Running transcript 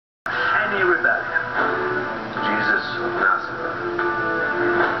any rebellion. Jesus of Nazareth,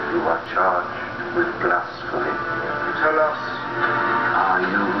 you are charged with blasphemy. Tell us, are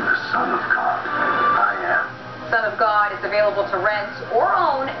you the Son of God? I am. Son of God is available to rent or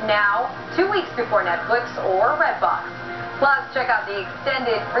own now, 2 weeks before Netflix or Redbox. Plus, check out the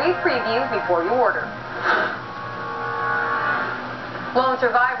extended free preview before you order. Lone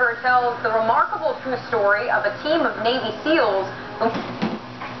Survivor tells the remarkable true story of a team of Navy SEALs who...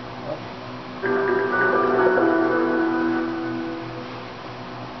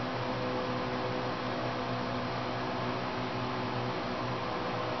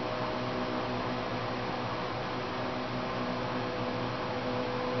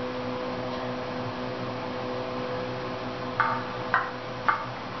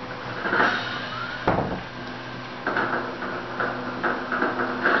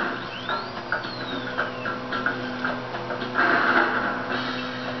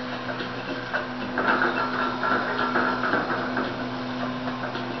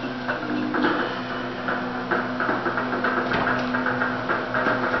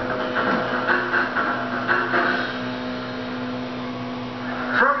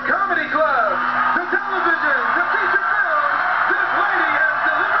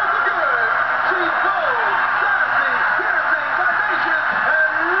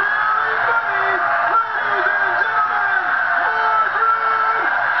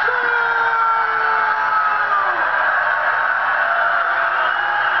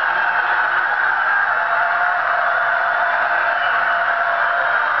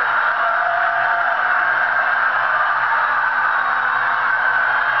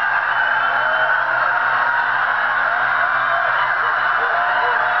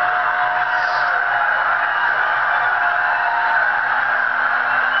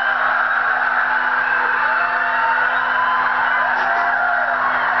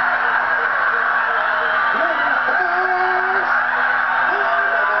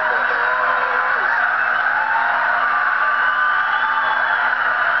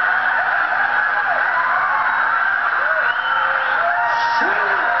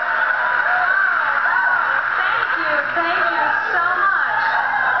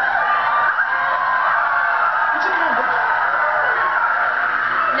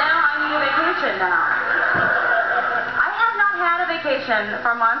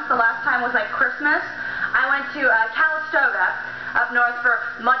 for months. The last time was like Christmas. I went to Calistoga up north for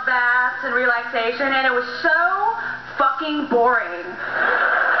mud baths and relaxation, and it was so fucking boring.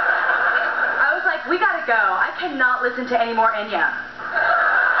 I was like, we gotta go. I cannot listen to any more Enya.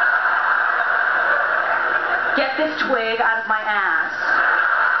 Get this twig out of my ass.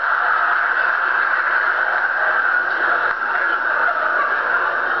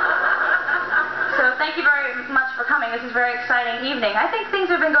 So thank you very much for coming. This is a very exciting evening. I think things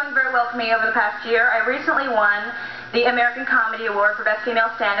have been going very well for me over the past year. I recently won the American Comedy Award for Best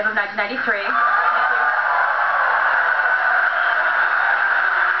Female Stand-Up of 1993. Thank you.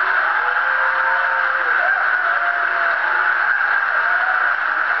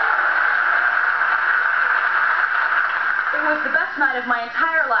 It was the best night of my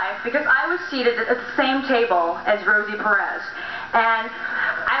entire life because I was seated at the same table as Rousey Perez. And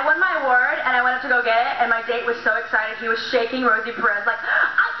I won my award, and I went up to go get it, and my date was so excited. He was shaking Rousey Perez like,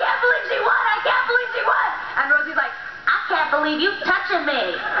 I can't believe she won! I can't believe she won! And Rosie's like, I can't believe you touching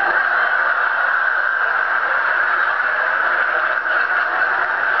me!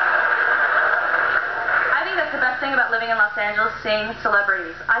 I think that's the best thing about living in Los Angeles, seeing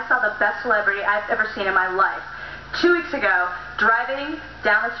celebrities. I saw the best celebrity I've ever seen in my life. 2 weeks ago, driving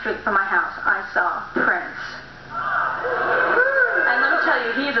down the street from my house, I saw Prince. And let me tell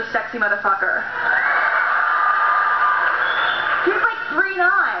you, he is a sexy motherfucker. He's like 3'9".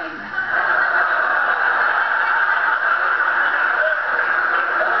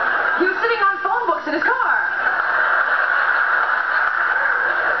 He was sitting on phone books in his car.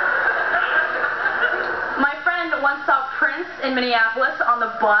 My friend once saw Prince in Minneapolis on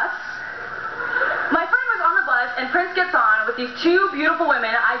the bus. My friend was on the bus, and Prince gets on with these two beautiful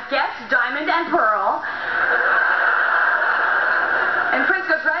women, I guess Diamond and Pearl. And Prince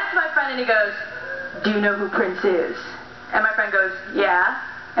goes right up to my friend and he goes, do you know who Prince is? And my friend goes, yeah.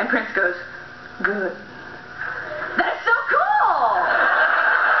 And Prince goes, good. That is so cool!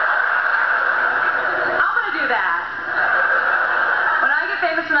 I'm gonna do that. When I get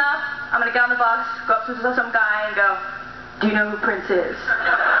famous enough, I'm gonna get on the bus, go up to some guy and go, do you know who Prince is?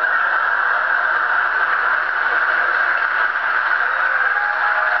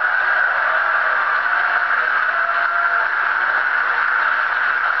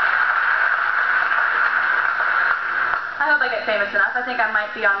 I hope I get famous famous enough. I think I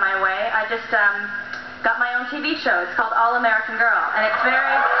might be on my way. I just got my own TV show. It's called All American Girl, and it's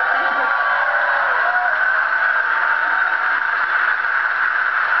very...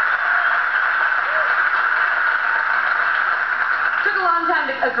 Took a long time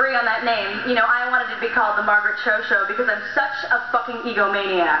to agree on that name. You know, I wanted it to be called the Margaret Cho Show because I'm such a fucking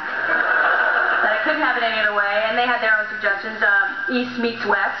egomaniac that I couldn't have it any other way, and they had their own suggestions. East meets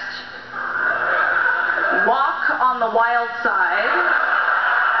West. Walk on the Wild Side.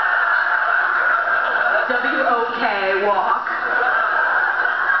 W-O-K, walk.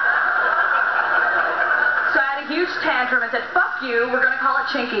 So I had a huge tantrum and said, fuck you, we're going to call it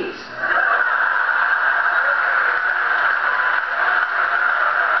Chinkies.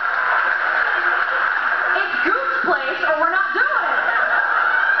 It's Goose Place or we're not doing it.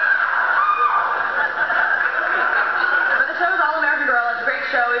 But the show's All American Girl. It's a great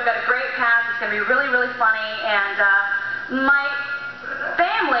show. We've got a great cast. It's going to be really, really funny. And my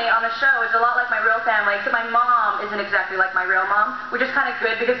family on the show is a lot like my real family, except my mom isn't exactly like my real mom, which is kind of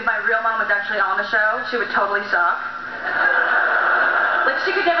good because if my real mom was actually on the show, she would totally suck. Like,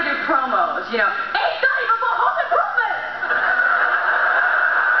 she could never do promos, you know. 8:30 before Home Improvement!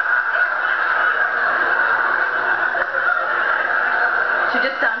 She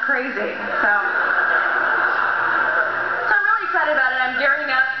just sound crazy, so I'm really excited about it. I'm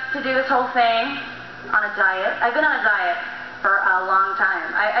gearing up to do this whole thing on a diet. I've been on a diet for a long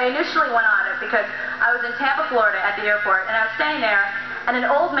time. I initially went on it because I was in Tampa, Florida at the airport, and I was standing there, and an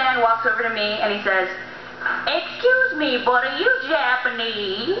old man walks over to me and he says, "Excuse me, but are you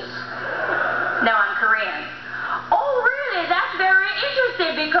Japanese?" No, I'm Korean. "Oh, really? That's very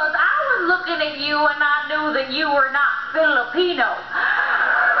interesting because I was looking at you and I knew that you were not Filipino. I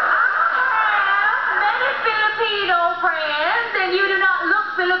have many Filipino friends and you do not look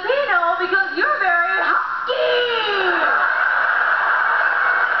Filipino because you're very husky."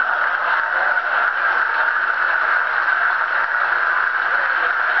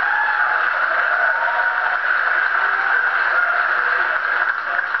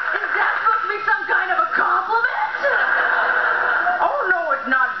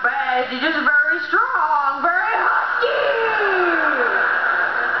 You're just very strong, very husky.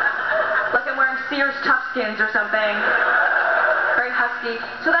 Like I'm wearing Sears Toughskins or something. Very husky.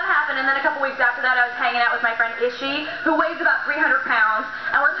 So that happened, and then a couple weeks after that I was hanging out with my friend Ishi, who weighs about 300 pounds,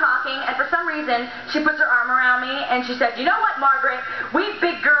 and we're talking, and for some reason she puts her arm around me and she said, "You know what, Margaret? We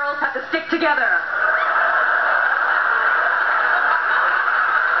big girls have to stick together."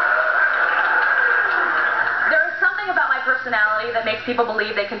 About my personality that makes people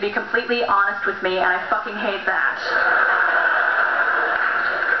believe they can be completely honest with me, and I fucking hate that.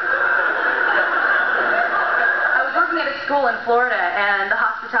 I was working at a school in Florida, and the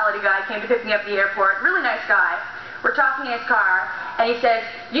hospitality guy came to pick me up at the airport. Really nice guy. We're talking in his car, and he says,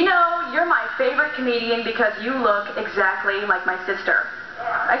 "You know, you're my favorite comedian because you look exactly like my sister."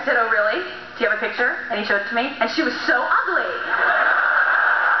 I said, "Oh, really? Do you have a picture?" And he showed it to me, and she was so ugly.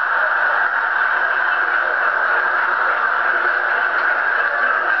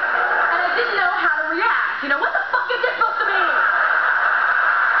 You know, what the fuck is this supposed to mean?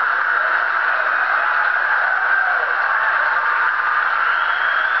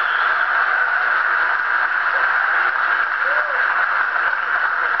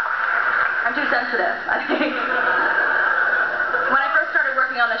 I'm too sensitive, I think. When I first started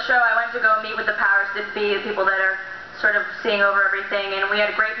working on the show, I went to go meet with the powers that be, the people that are sort of seeing over everything, and we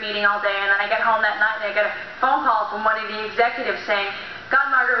had a great meeting all day, and then I get home that night and I get a phone call from one of the executives saying, "God,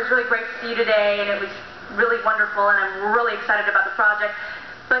 Margaret, it was really great to see you today, and it was really wonderful, and I'm really excited about the project.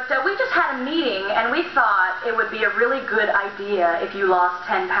 But we just had a meeting, and we thought it would be a really good idea if you lost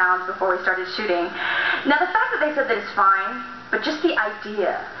 10 pounds before we started shooting." Now, the fact that they said that is fine, but just the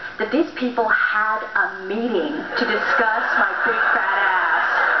idea that these people had a meeting to discuss my big fat ass.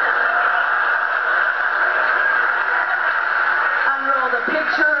 Unrolled a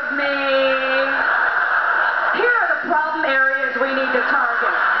picture of me. Here are the problem areas we need to target.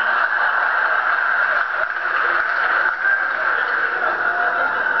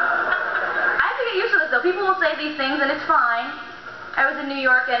 People will say these things, and it's fine. I was in New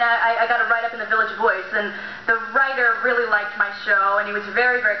York, and I got a write-up in the Village Voice, and the writer really liked my show, and he was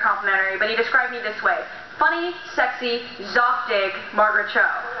very, very complimentary, but he described me this way: funny, sexy, Zoftig Margaret Cho.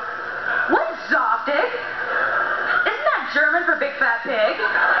 What is Zoftig? Isn't that German for big fat pig?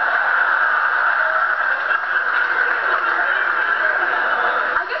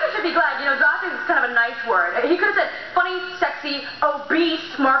 I guess I should be glad. You know, Zoftig is kind of a nice word. He could have said funny, sexy,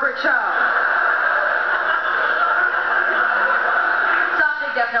 obese Margaret Cho.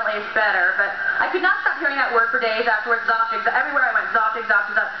 definitely is better, but I could not stop hearing that word for days afterwards. Zoptic. Everywhere I went, Zoptic,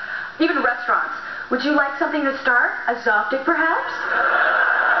 Zoptic, Zoptic. Even restaurants. Would you like something to start? A Zoptic, perhaps?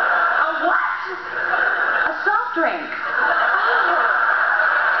 A what? A soft drink.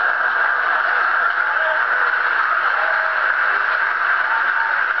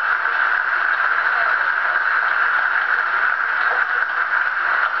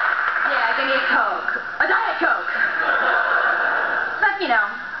 Give me a Coke. A Diet Coke. But, you know,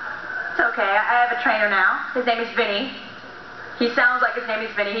 it's okay. I have a trainer now. His name is Vinny. He sounds like his name is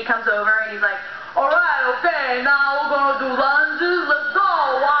Vinny. He comes over and he's like, alright, okay, now we're gonna do lunges. Let's go. 1,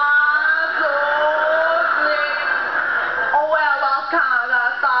 2, 3. Oh, well, last time I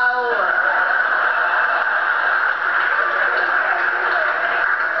gotta start over.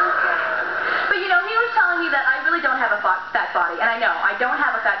 But, you know, he was telling me that I really don't have a fat body. And I know, I don't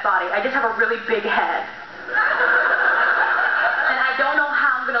have a fat body. I just have a really big head. And I don't know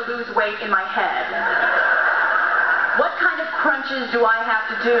how I'm going to lose weight in my head. What kind of crunches do I have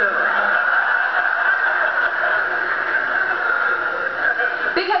to do?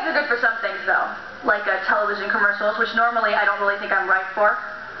 Big heads are good for some things, though. Like television commercials, which normally I don't really think I'm right for.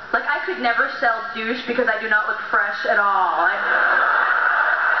 Like, I could never sell douche because I do not look fresh at all.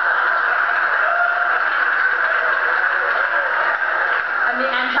 I'm the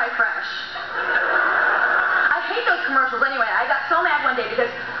anti-fresh. I hate those commercials anyway. I got so mad one day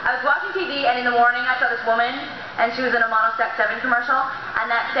because I was watching TV and in the morning I saw this woman and she was in a Monostack 7 commercial, and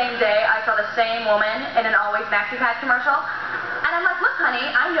that same day I saw the same woman in an Always Maxi Pad commercial, and I'm like, look honey,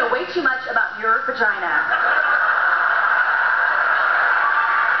 I know way too much about your vagina.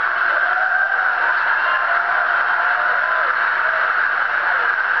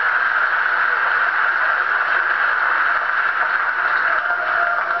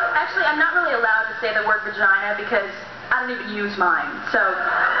 Actually, I'm not really allowed to say the word vagina because I don't even use mine, so...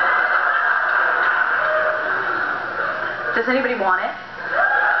 Does anybody want it?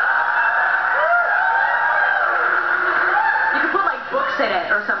 You could put, like, books in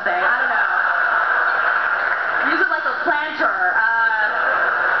it or something, I don't know. Use it like a planter.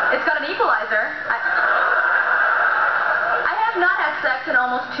 It's got an equalizer. I have not had sex in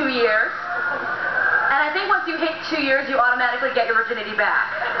almost 2 years. And I think once you hit 2 years, you automatically get your virginity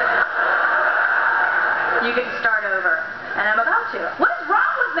back. You get to start over. And I'm about to. What is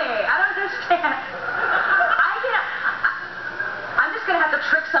wrong with me? I don't understand. I'm just going to have to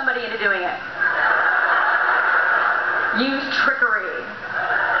trick somebody into doing it. Use trickery.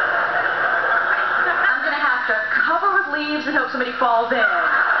 I'm going to have to cover with leaves and hope somebody falls in.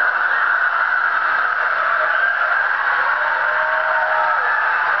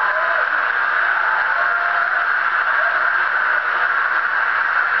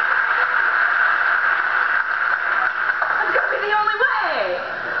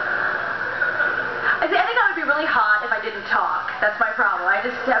 That's my problem. I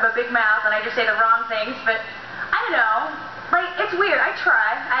just have a big mouth and I just say the wrong things, but I don't know. Like, it's weird. I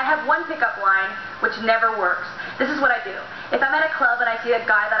try. I have one pickup line which never works. This is what I do. If I'm at a club and I see a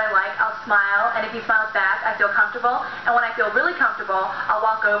guy that I like, I'll smile, and if he smiles back, I feel comfortable. And when I feel really comfortable, I'll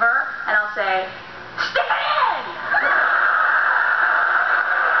walk over and I'll say, stick it in!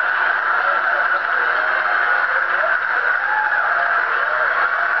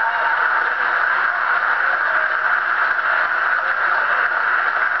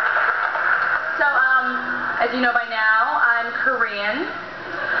 As you know by now, I'm Korean.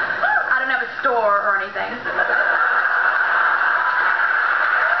 I don't have a store or anything.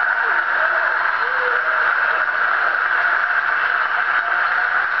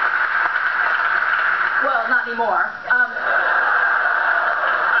 Well, not anymore.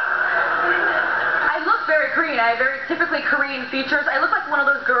 I look very Korean. I have very typically Korean features. I look like one of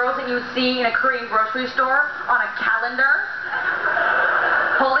those girls that you would see in a Korean grocery store on a calendar,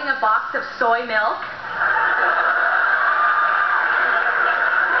 holding a box of soy milk.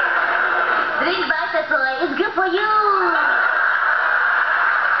 Drink Vita Soy, it's good for you!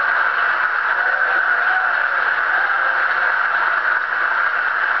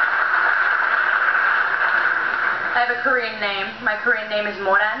 I have a Korean name. My Korean name is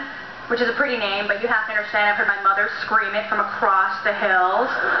Moran, which is a pretty name, but you have to understand I've heard my mother scream it from across the hills.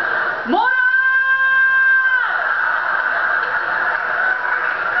 Moran!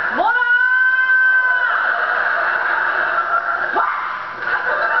 Moran!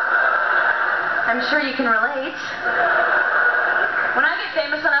 I'm sure you can relate. When I get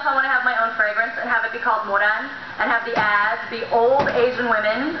famous enough, I want to have my own fragrance and have it be called Moran, and have the ads be old Asian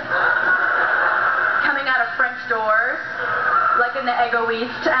women coming out of French doors, like in the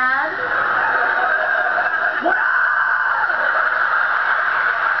Egoist ad. Moran!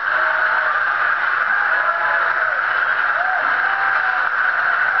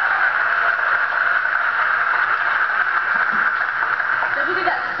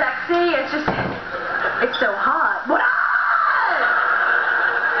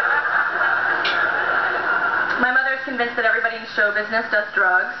 show business does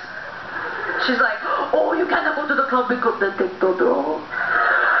drugs. She's like, oh, you cannot go to the club because they take the drug.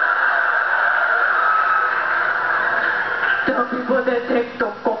 The people that take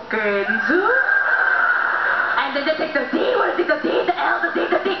the cocaine. And then they take the D. What is it? The D, the L, the D,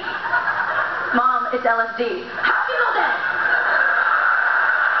 the D. Mom, it's LSD. How do you know that?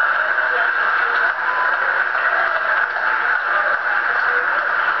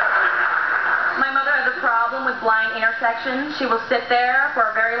 My mother has a problem with blind intersections. She will sit there for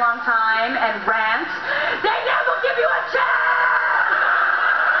a very long time and rant. They never give you a chance!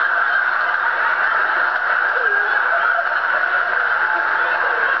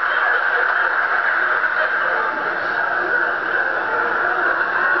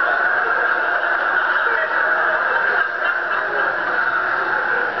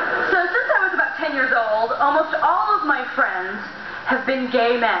 Almost all of my friends have been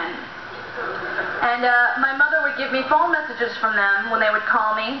gay men. And my mother would give me phone messages from them when they would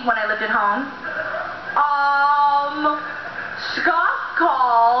call me when I lived at home. Scott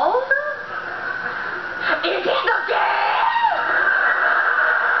called. Is he the gay?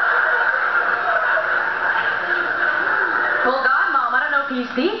 Well, God, Mom, I don't know if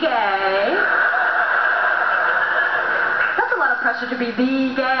he's the gay. That's a lot of pressure to be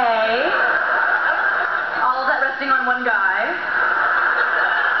the gay. Resting on one guy.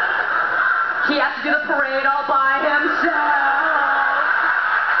 He has to do the parade all by himself.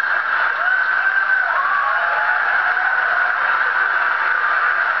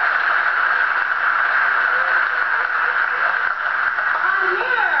 I'm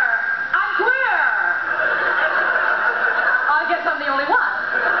here. I'm queer. I guess I'm the only one.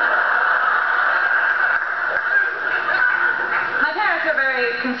 My parents are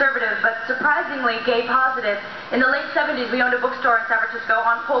very conservative, but surprisingly gay positive. In the late 70s, we owned a bookstore in San Francisco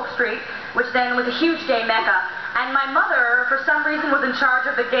on Polk Street, which then was a huge gay mecca. And my mother, for some reason, was in charge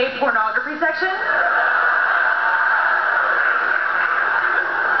of the gay pornography section.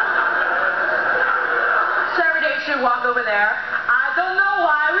 So every day she'd walk over there. I don't know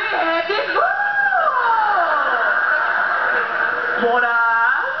why we had this rule. What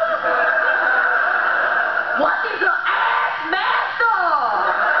up? What is the ass master?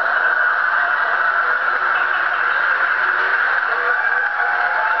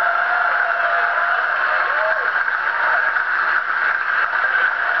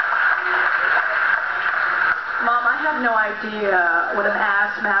 Mom, I have no idea what an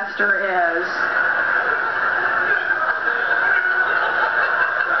ass master is.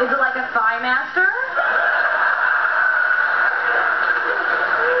 Is it like a thigh master?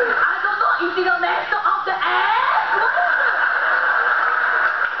 I don't know. Is he the master of the ass?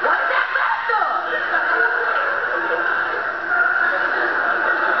 What is that master?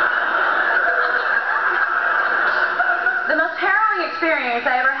 The most harrowing experience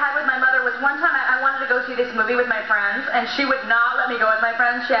I ever had with my mother was one time I wanted to go see this movie with my friends, and she would not let me go with my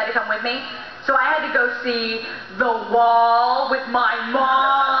friends. She had to come with me. So I had to go see The Wall with my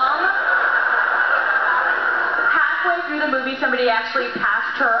mom. Halfway through the movie, somebody actually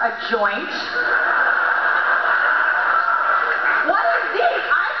passed her a joint. What is this?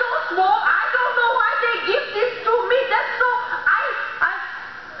 I don't smoke. I don't know why they give this to me. That's so...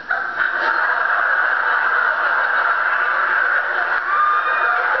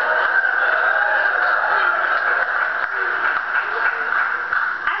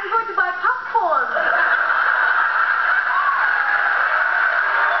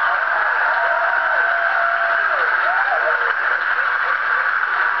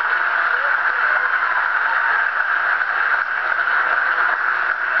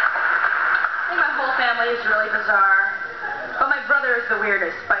 is really bizarre. But my brother is the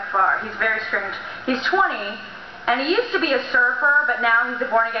weirdest by far. He's very strange. He's 20, and he used to be a surfer, but now he's a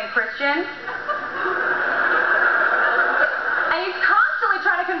born-again Christian. And he's constantly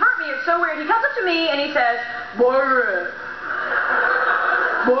trying to convert me. It's so weird. He comes up to me and he says, Margaret,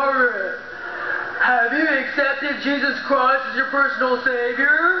 have you accepted Jesus Christ as your personal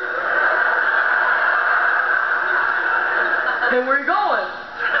Savior? Then where are you going?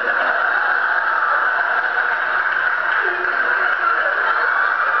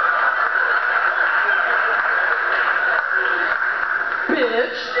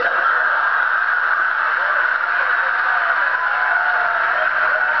 Bitch.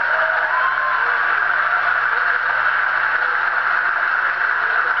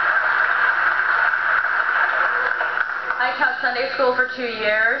 I taught Sunday school for 2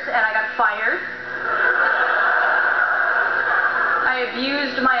 years and I got fired. I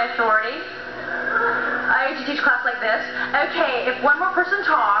abused my authority. I used to teach class like this. Okay, if one more person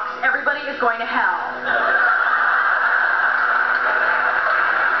talks, everybody is going to hell.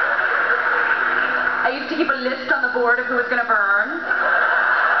 to keep a list on the board of who was going to burn.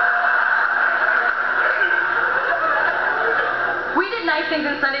 We did nice things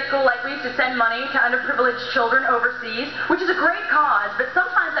in Sunday school, like we used to send money to underprivileged children overseas, which is a great cause, but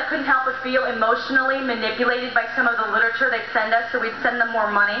sometimes I couldn't help but feel emotionally manipulated by some of the literature they'd send us, so we'd send them more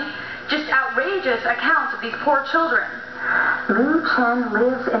money. Just outrageous accounts of these poor children. Liu Chen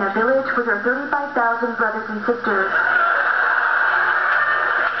lives in a village with her 35,000 brothers and sisters.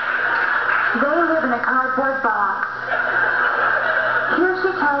 They live in a cardboard box. Here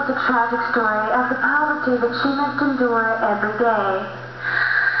she tells a tragic story of the poverty that she must endure every day.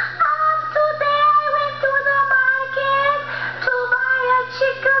 Today I went to the market to buy a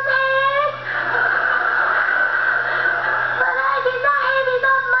chicken head. But I did not have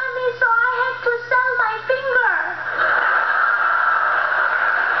enough money, so I had to sell my finger.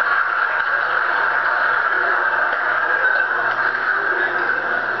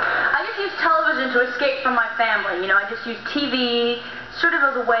 I just use television to escape from my family. You know, I just use TV sort of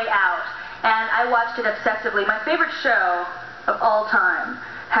as a way out. And I watched it obsessively. My favorite show of all time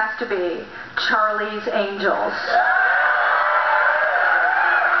has to be Charlie's Angels.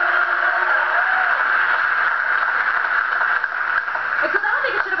 Except I don't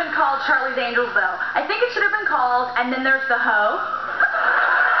think it should have been called Charlie's Angels, though. I think it should have been called And Then There's the Hoe.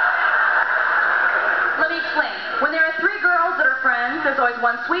 Let me explain. When there are three girls that are friends, there's always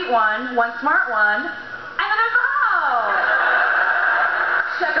one sweet one smart one, and then there's the hoe.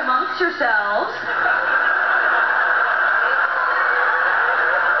 Check amongst yourselves.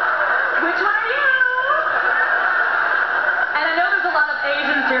 Which one are you? And I know there's a lot of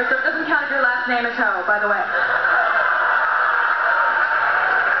Asians here, so it doesn't count if your last name is Ho, by the way.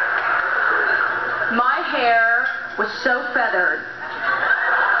 My hair was so feathered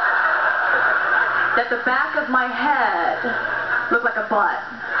that the back of my head looked like a butt.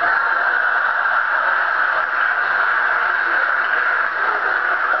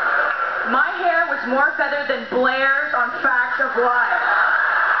 My hair was more feathered than Blair's on Facts of Life.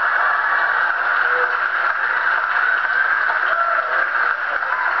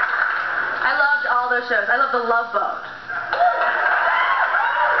 I loved all those shows. I loved The Love Boat.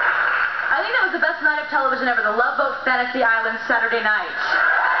 I think that was the best night of television ever, The Love Boat Fantasy Island Saturday night.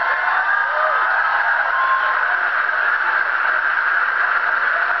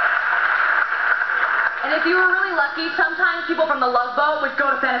 And if you were really lucky, sometimes people from the Love Boat would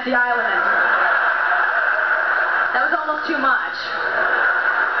go to Fantasy Island. That was almost too much.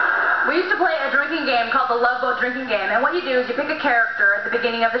 We used to play a drinking game called the Love Boat Drinking Game, and what you do is you pick a character at the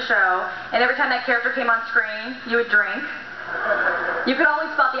beginning of the show, and every time that character came on screen, you would drink. You could always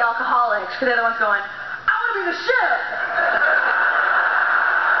spot the alcoholics, because they're the ones going, I want to be the ship!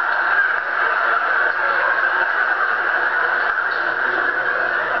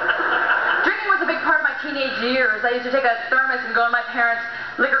 Teenage years, I used to take a thermos and go in my parents'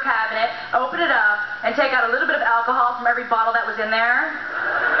 liquor cabinet, open it up, and take out a little bit of alcohol from every bottle that was in there,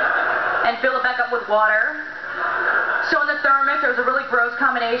 and fill it back up with water. So in the thermos, there was a really gross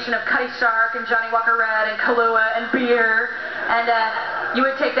combination of Cutty Sark and Johnny Walker Red and Kahlua and beer, and you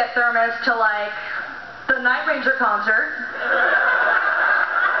would take that thermos to, like, the Night Ranger concert.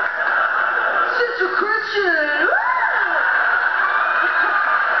 Sister Christian!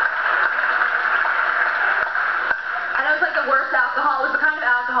 The worst alcohol was the kind of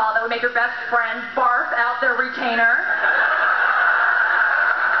alcohol that would make your best friend barf out their retainer.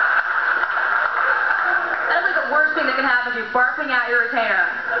 That is like the worst thing that can happen to you, barfing out your retainer.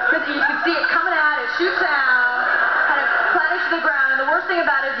 Because you can see it coming out, it shoots out, kind of clatters to the ground, and the worst thing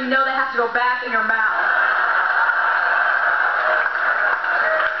about it is you know they have to go back in your mouth.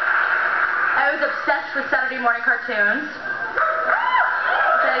 I was obsessed with Saturday morning cartoons,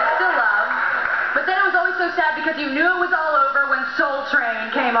 which I still love. But then it was always so sad because you knew it was all over when Soul Train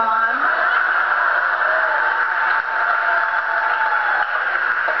came on.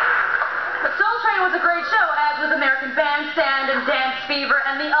 But Soul Train was a great show, as was American Bandstand and Dance Fever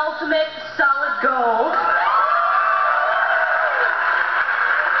and The Ultimate Solid Gold.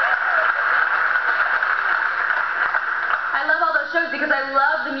 I love all those shows because I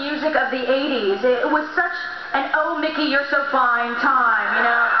love the music of the 80s. It was such an oh Mickey, you're so fine time, you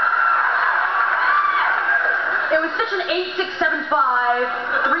know? It was such an 8675, 309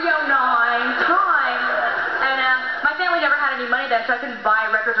 time, and my family never had any money then, so I couldn't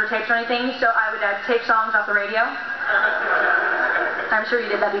buy records or tapes or anything, so I would tape songs off the radio. I'm sure you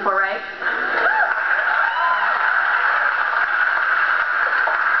did that before, right?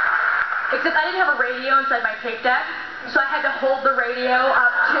 Except I didn't have a radio inside my tape deck, so I had to hold the radio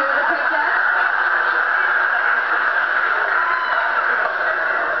up to the tape deck.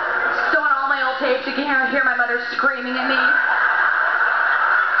 Tapes, you can hear my mother screaming at me.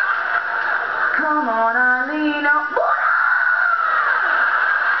 Come on, Eileen.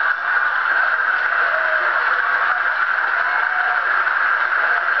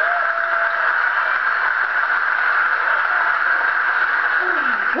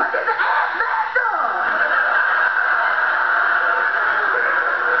 What is the ass master?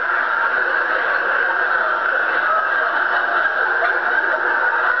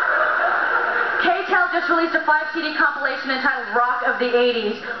 K-Tel just released a 5-CD compilation entitled Rock of the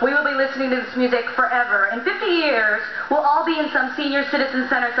 80s. We will be listening to this music forever. In 50 years, we'll all be in some senior citizen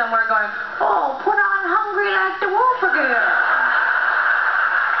center somewhere going, oh, put on Hungry Like the Wolf again.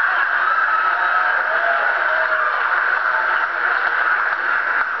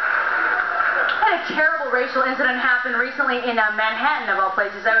 A terrible racial incident happened recently in Manhattan, of all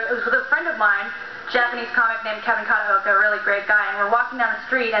places. It was with a friend of mine, Japanese comic named Kevin Kataoka, a really great guy, and we're walking down the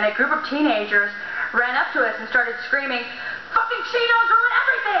street, and a group of teenagers ran up to us and started screaming, fucking Cheetos ruin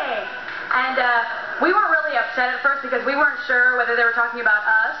everything! And we weren't really upset at first because we weren't sure whether they were talking about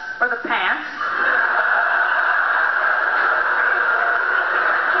us or the pants.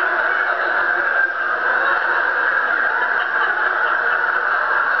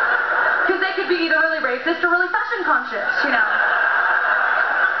 They could be either really racist or really fashion conscious, you know.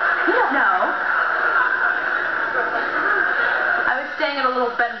 You don't know. I was staying at a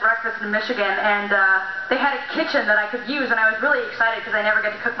little bed and breakfast in Michigan, and they had a kitchen that I could use, and I was really excited because I never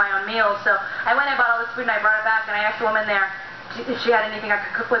get to cook my own meals. So I went and bought all this food, and I brought it back, and I asked the woman there if she had anything I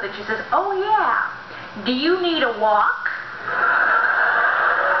could cook with, and she says, oh yeah, do you need a wok?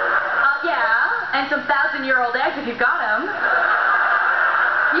 Yeah, and some 1,000-year-old eggs if you've got them.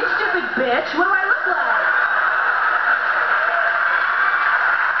 You stupid bitch, what do I look like?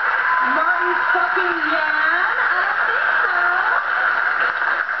 Martin fucking Yan? I don't think so.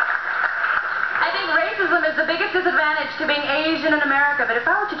 I think racism is the biggest disadvantage to being Asian in America, but if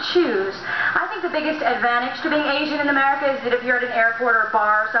I were to choose, I think the biggest advantage to being Asian in America is that if you're at an airport or a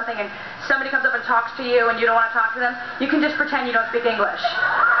bar or something and somebody comes up and talks to you and you don't want to talk to them, you can just pretend you don't speak English.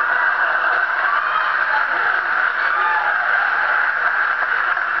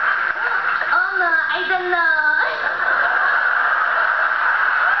 I don't know.